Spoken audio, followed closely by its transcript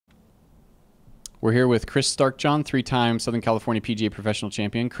We're here with Chris Starkjohann, three-time Southern California PGA professional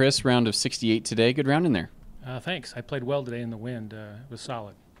champion. Chris, round of 68 today. Good round in there. Thanks. I played well today in the wind. It was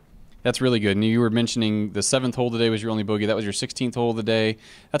solid. That's really good. And you were mentioning the 7th hole today was your only bogey. That was your 16th hole of the day.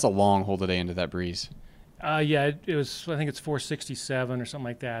 That's a long hole today into that breeze. Yeah, it was. I think it's 467 or something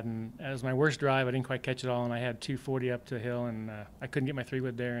like that. And as my worst drive, I didn't quite catch it all, and I had 240 up to the hill, and I couldn't get my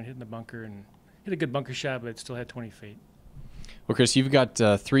 3-wood there and hit in the bunker and hit a good bunker shot, but it still had 20 feet. Well, Chris, you've got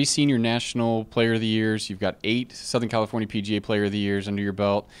 3 Senior National Player of the Years. You've got 8 Southern California PGA Player of the Years under your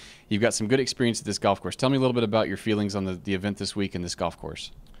belt. You've got some good experience at this golf course. Tell me a little bit about your feelings on the event this week in this golf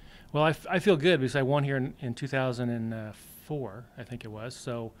course. Well, I feel good because I won here in 2004, I think it was.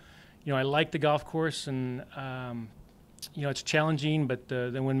 So, I like the golf course, and it's challenging, but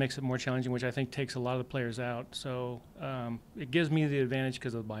the wind makes it more challenging, which I think takes a lot of the players out. So it gives me the advantage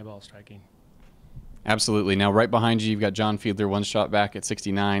because of my ball striking. Absolutely. Now, right behind you, you've got John Fiedler, 1 shot back at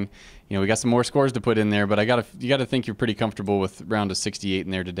 69. We got some more scores to put in there, but you got to think you're pretty comfortable with round of 68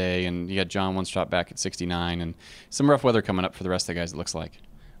 in there today, and you got John 1 shot back at 69, and some rough weather coming up for the rest of the guys, it looks like.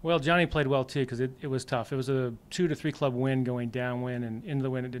 Well, Johnny played well too because it was tough. It was a 2 to 3 club wind going downwind, and into the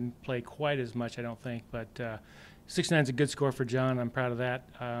wind it didn't play quite as much, I don't think. But 69 is a good score for John. I'm proud of that.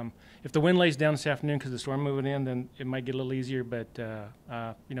 If the wind lays down this afternoon because the storm moving in, then it might get a little easier. But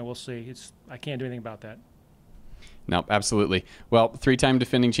we'll see. I can't do anything about that. No, absolutely. Well, 3-time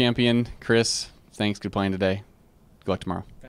defending champion Chris, thanks. Good playing today. Good luck tomorrow.